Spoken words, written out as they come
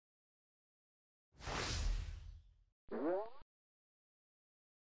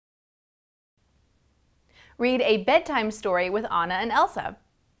Read a bedtime story with Anna and Elsa.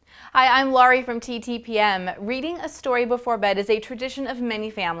 Hi, I'm Laurie from TTPM. Reading a story before bed is a tradition of many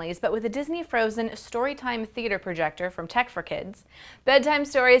families, but with a Disney Frozen Storytime theater projector from Tech for Kids, bedtime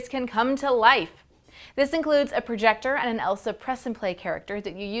stories can come to life. This includes a projector and an Elsa press and play character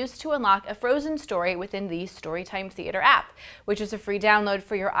that you use to unlock a Frozen story within the Storytime Theater app, which is a free download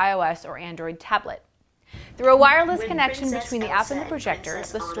for your iOS or Android tablet. Through a wireless connection between the app and the projector,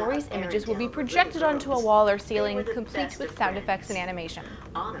 the story's images will be projected onto a wall or ceiling, complete with sound effects and animation.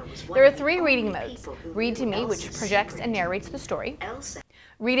 There are 3 reading modes: Read to Me, which projects and narrates the story;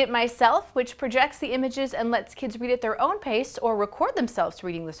 Read It Myself, which projects the images and lets kids read at their own pace or record themselves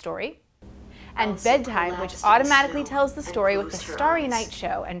reading the story; and Bedtime, which automatically tells the story with the Starry Night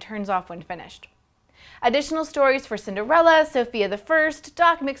show and turns off when finished. Additional stories for Cinderella, Sophia the First,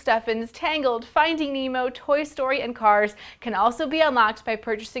 Doc McStuffins, Tangled, Finding Nemo, Toy Story, and Cars can also be unlocked by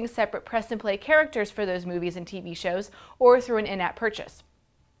purchasing separate press and play characters for those movies and TV shows or through an in-app purchase.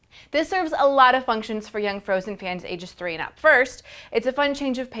 This serves a lot of functions for young Frozen fans ages 3 and up. First, it's a fun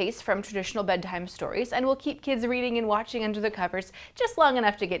change of pace from traditional bedtime stories and will keep kids reading and watching under the covers just long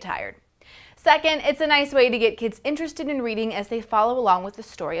enough to get tired. Second, it's a nice way to get kids interested in reading as they follow along with the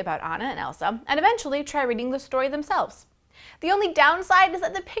story about Anna and Elsa and eventually try reading the story themselves. The only downside is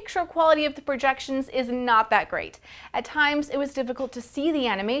that the picture quality of the projections is not that great. At times, it was difficult to see the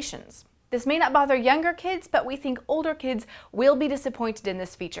animations. This may not bother younger kids, but we think older kids will be disappointed in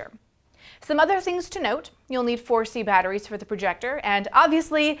this feature. Some other things to note: you'll need 4C batteries for the projector, and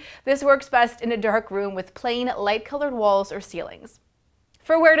obviously, this works best in a dark room with plain, light-colored walls or ceilings.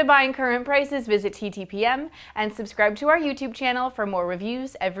 For where to buy and current prices, visit TTPM and subscribe to our YouTube channel for more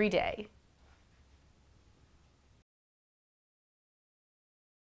reviews every day.